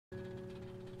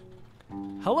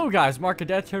Hello guys,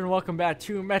 Markofdeath here and welcome back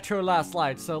to Metro Last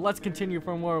Light. So let's continue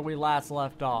from where we last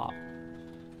left off.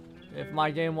 If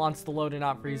my game wants to load and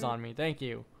not freeze on me, thank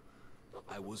you.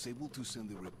 I was able to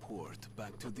send a report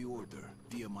back to the Order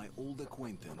via my old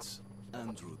acquaintance,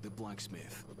 Andrew the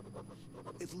blacksmith.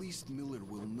 At least Miller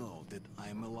will know that I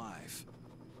am alive,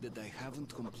 that I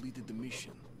haven't completed the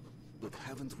mission, but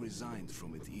haven't resigned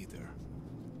from it either.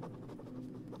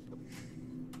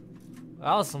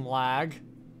 That was some lag.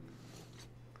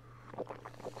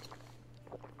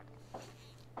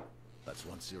 That's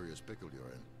one serious pickle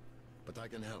you're in. But I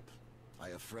can help. I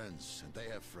have friends, and they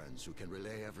have friends who can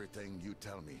relay everything you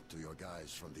tell me to your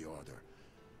guys from the Order.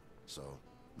 So,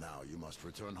 now you must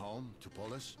return home to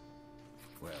Polis?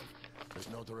 Well, there's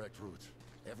no direct route.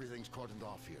 Everything's cordoned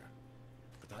off here.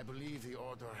 But I believe the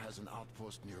Order has an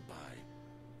outpost nearby.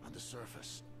 On the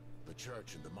surface. The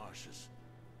church in the marshes.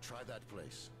 Try that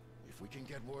place. If we can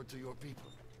get word to your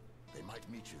people, they might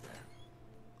meet you there.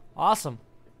 Awesome.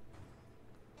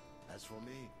 As for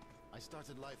me, I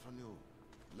started life anew.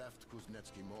 Left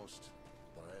Kuznetsky Most.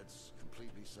 The Reds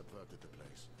completely subverted the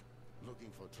place. Looking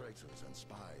for traitors and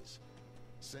spies.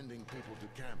 Sending people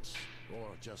to camps, or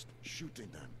just shooting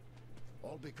them.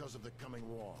 All because of the coming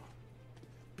war.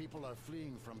 People are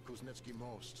fleeing from Kuznetsky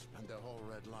Most and their whole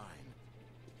Red line.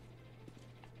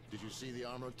 Did you see the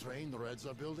armored train the Reds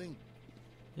are building?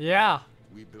 Yeah.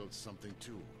 We built something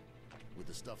too, with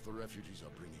the stuff the refugees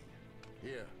are bringing.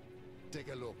 Here, take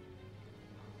a look.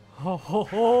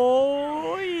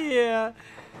 Oh yeah.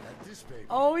 At this baby,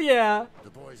 Oh yeah. the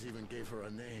boys even gave her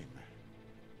a name.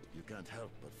 You can't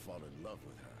help but fall in love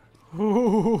with her.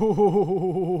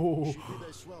 Ooh. She did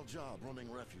a swell job running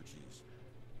refugees.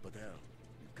 But hell,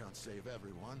 you can't save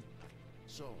everyone.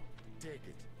 So, take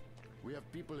it. We have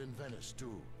people in Venice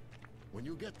too. When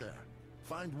you get there,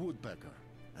 find Woodpecker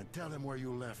and tell him where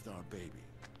you left our baby.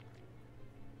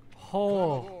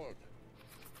 Oh. Come aboard.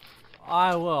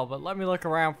 I will, but let me look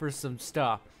around for some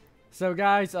stuff. So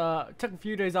guys, took a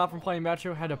few days off from playing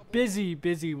Metro, had a busy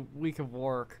week of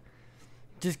work.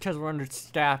 Just because we're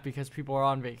understaffed because people are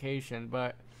on vacation,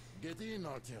 but Get in,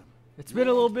 Artyom. it's been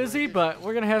a little busy, but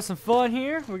we're gonna have some fun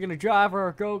here. We're gonna drive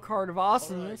our go-kart of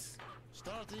awesomeness.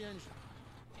 Start the engine.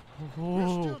 Ooh.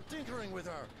 We're still tinkering with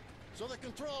her, so the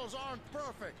controls aren't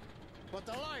perfect. But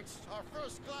the lights are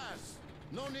first class.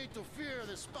 No need to fear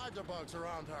the spider bugs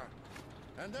around her.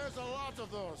 And there's a lot of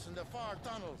those in the far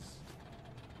tunnels.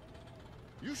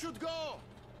 You should go.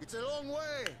 It's a long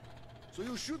way, so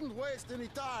you shouldn't waste any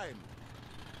time.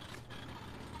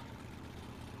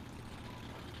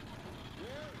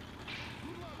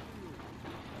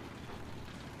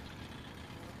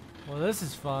 Well, this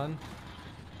is fun.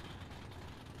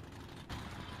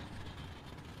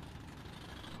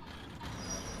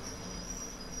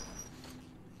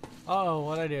 Uh-oh,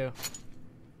 what'd I do?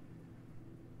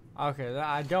 Okay,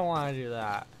 I don't want to do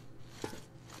that.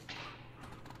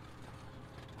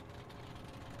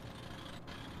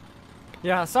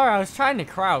 Yeah, sorry, I was trying to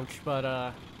crouch, but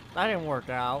that didn't work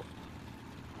out.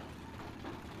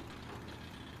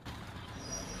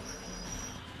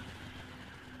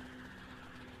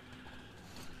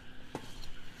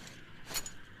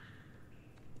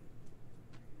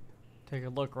 Take a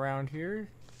look around here.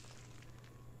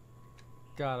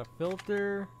 Got a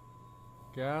filter,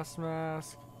 gas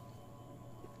mask.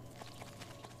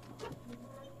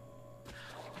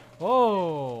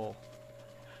 Whoa!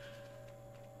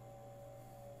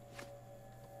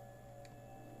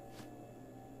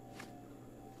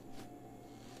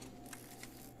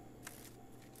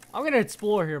 I'm gonna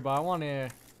explore here, but I want to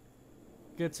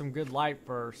get some good light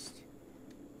first.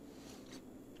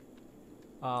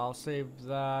 I'll save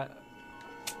that.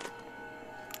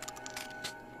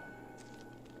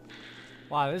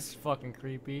 Wow, this is fucking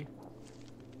creepy.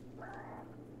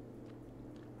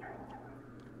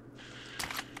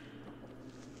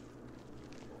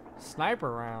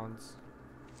 Sniper rounds.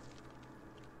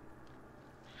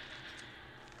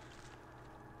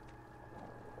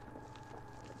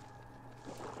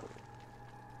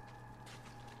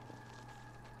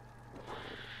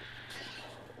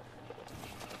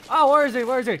 Oh, where is he?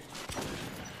 Where is he?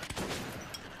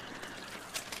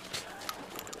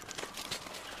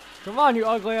 Come on, you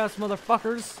ugly ass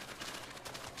motherfuckers.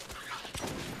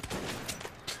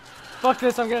 Fuck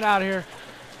this, I'm getting out of here.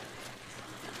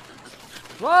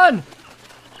 Run!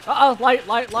 Uh-oh, light.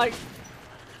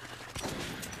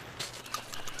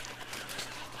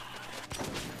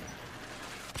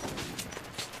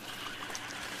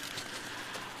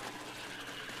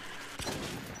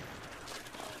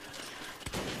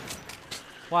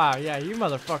 Wow, yeah, you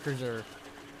motherfuckers are...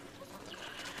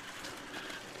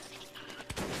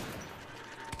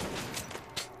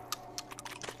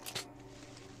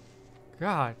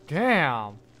 God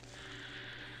damn.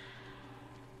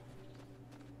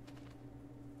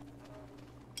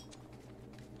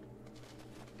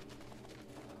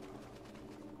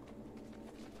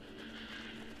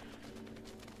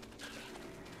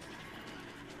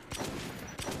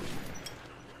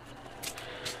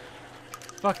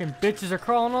 Fucking bitches are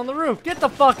crawling on the roof. Get the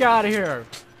fuck out of here.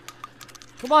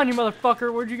 Come on, you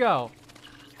motherfucker. Where'd you go?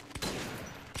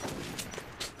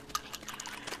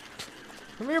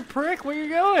 Come here, prick. Where you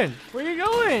going? Where you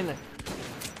going?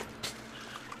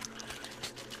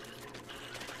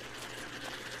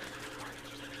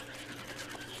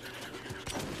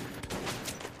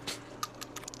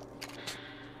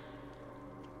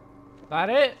 That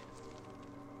it?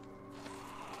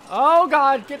 Oh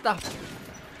God, get the...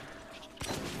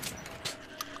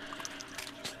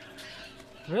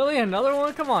 Really? Another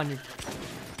one? Come on, you...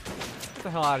 Get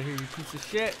the hell out of here, you piece of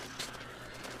shit.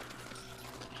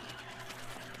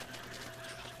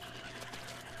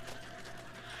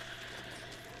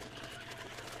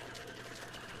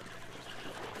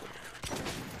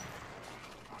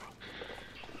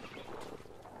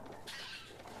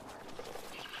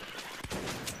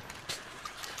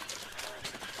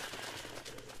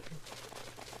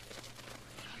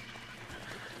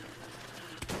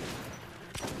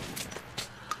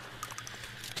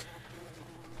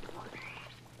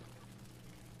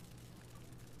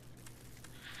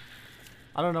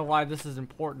 I don't know why this is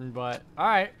important, but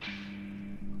alright.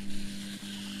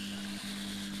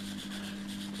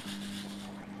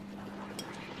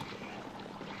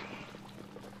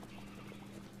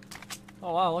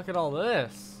 Oh wow, look at all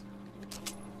this.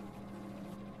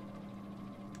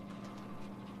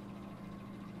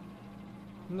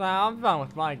 Nah, I'm fine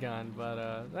with my gun,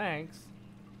 but thanks.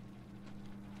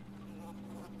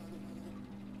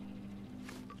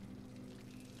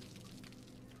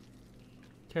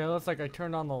 Okay, looks like I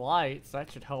turned on the lights. That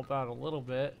should help out a little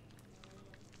bit.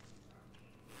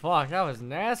 Fuck, that was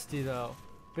nasty though.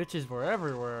 Bitches were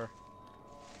everywhere.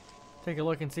 Take a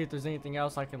look and see if there's anything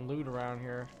else I can loot around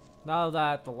here. Now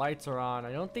that the lights are on,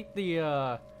 I don't think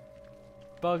the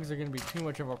bugs are gonna be too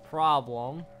much of a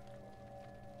problem.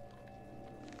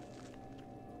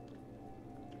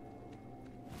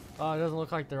 Oh, it doesn't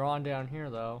look like they're on down here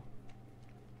though.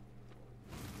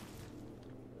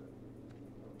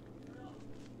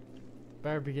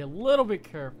 Better be a little bit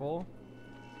careful.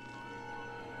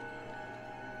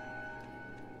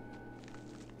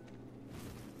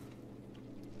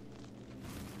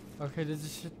 Okay,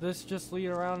 does this just lead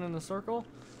around in a circle?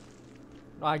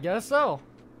 I guess so.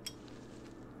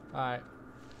 Alright.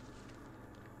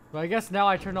 But I guess now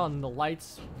I turned on the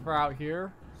lights for out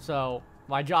here, so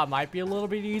my job might be a little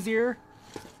bit easier.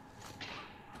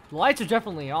 The lights are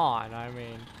definitely on. I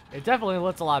mean, it definitely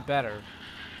looks a lot better.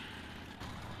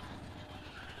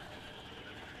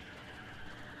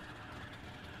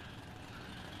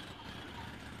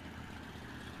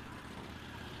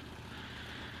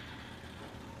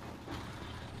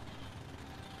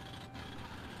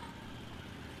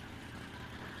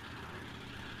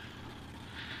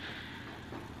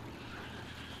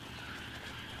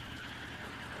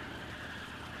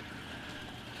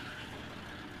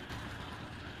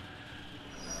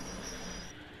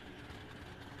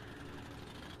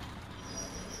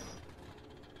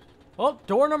 Oh,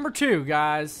 door number 2,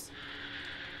 guys.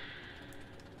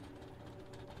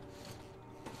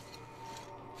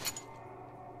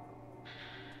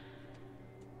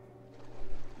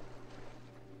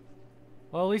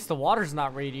 Well, at least the water's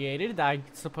not radiated. I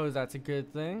suppose that's a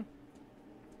good thing.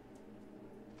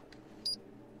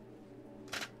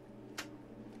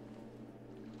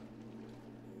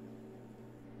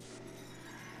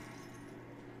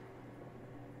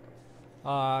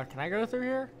 Can I go through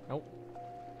here? Nope.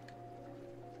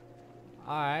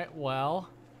 Alright, well,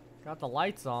 got the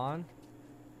lights on.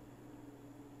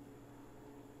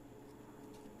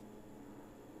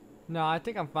 No, I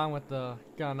think I'm fine with the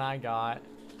gun I got.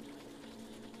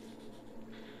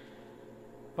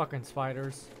 Fucking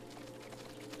spiders.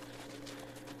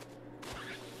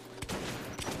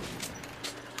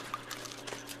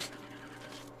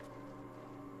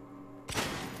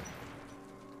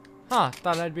 Huh,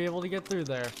 thought I'd be able to get through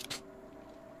there.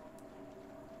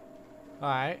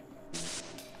 Alright.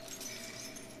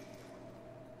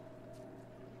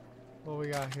 What we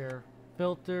got here?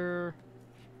 Filter.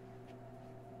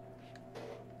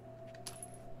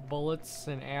 Bullets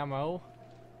and ammo.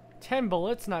 10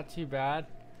 bullets, not too bad.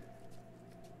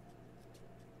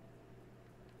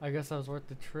 I guess that was worth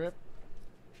the trip.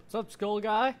 What's up, skull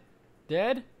guy?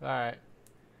 Dead? Alright.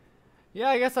 Yeah,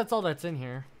 I guess that's all that's in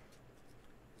here.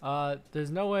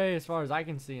 There's no way as far as I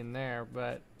can see in there,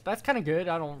 but that's kind of good.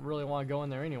 I don't really want to go in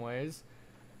there anyways.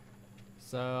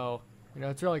 So, you know,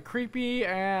 it's really creepy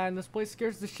and this place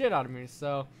scares the shit out of me.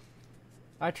 So,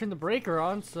 I turned the breaker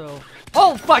on, so...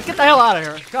 Oh, fuck! Get the hell out of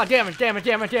here! God damn it, damn it,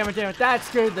 damn it, damn it, damn it. That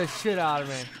scared the shit out of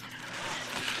me.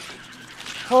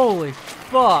 Holy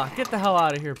fuck. Get the hell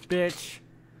out of here, bitch.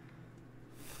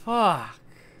 Fuck.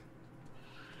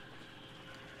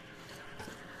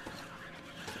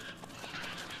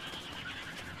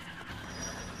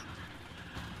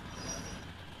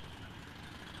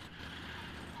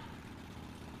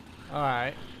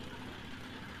 Alright.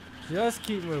 Just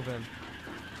keep moving.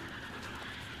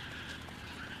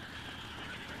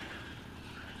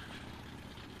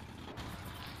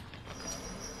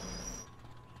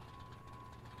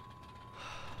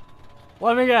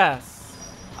 Let me guess.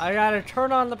 I gotta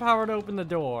turn on the power to open the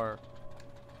door.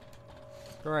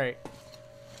 Great.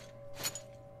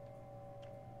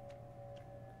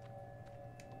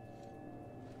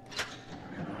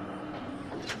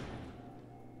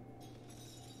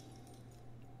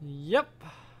 Yep.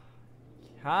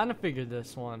 Kinda figured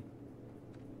this one.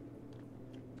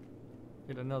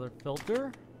 Get another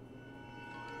filter.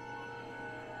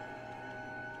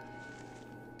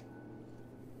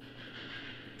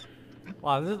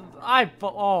 Wow, this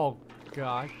oh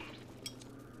god.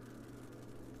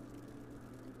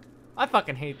 I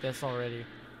fucking hate this already.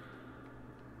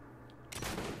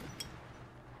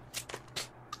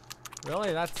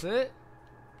 Really? That's it?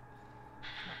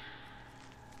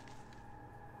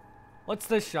 What's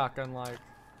this shotgun like?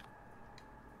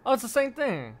 Oh, it's the same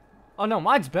thing. Oh no,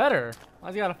 mine's better.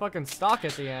 Mine's got a fucking stock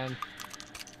at the end.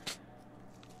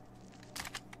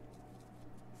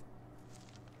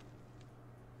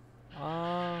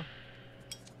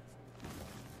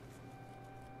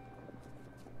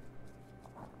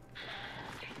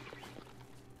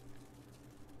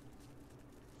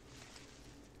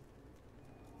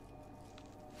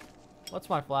 What's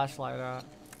my flashlight at?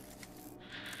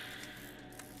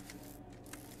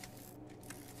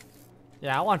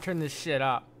 Yeah, I want to turn this shit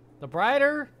up. The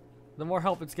brighter, the more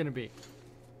help it's gonna be.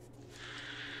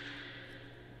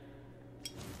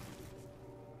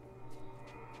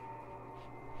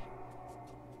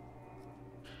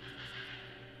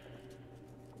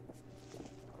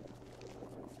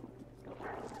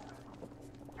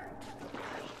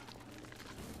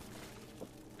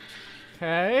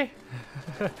 Okay.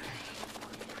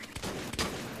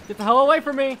 Get the hell away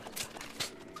from me!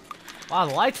 Wow,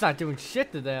 the light's not doing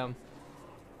shit to them.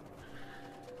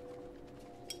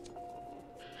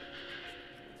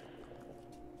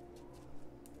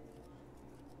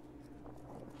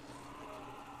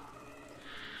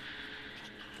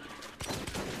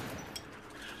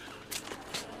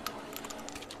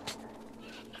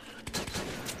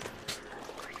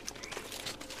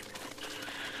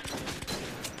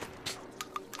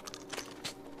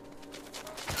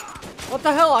 What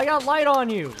the hell? I got light on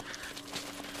you.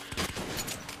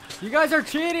 You guys are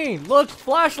cheating. Look,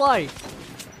 flashlight.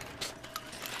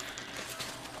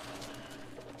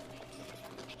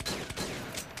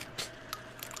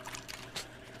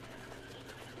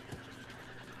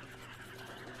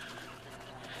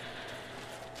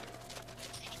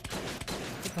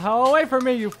 Get the hell away from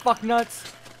me, you fuck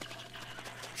nuts.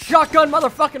 Shotgun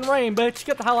motherfucking rain, bitch.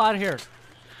 Get the hell out of here.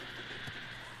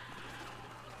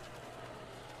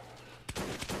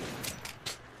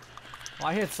 Oh,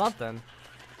 I hit something.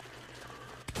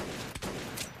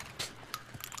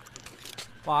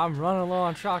 Wow, I'm running low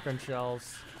on shotgun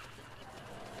shells.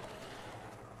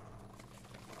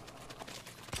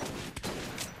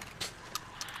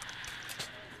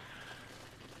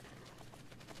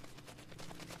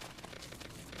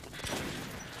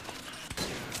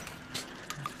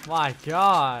 My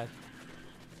God.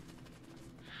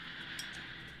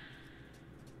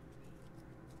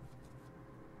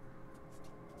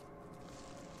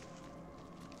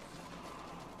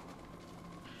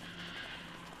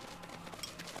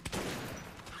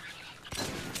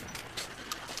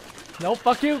 No,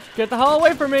 fuck you. Get the hell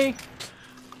away from me.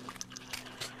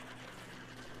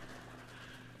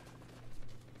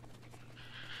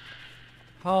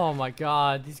 Oh my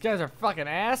God. These guys are fucking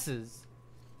asses.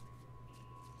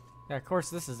 Yeah, of course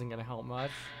this isn't gonna help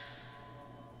much.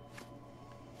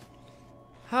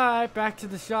 Hi, back to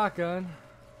the shotgun.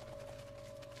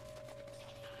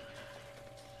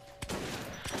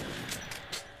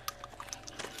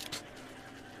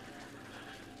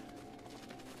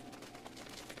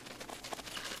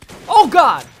 Oh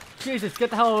God! Jesus, get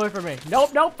the hell away from me.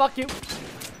 Nope, nope, fuck you.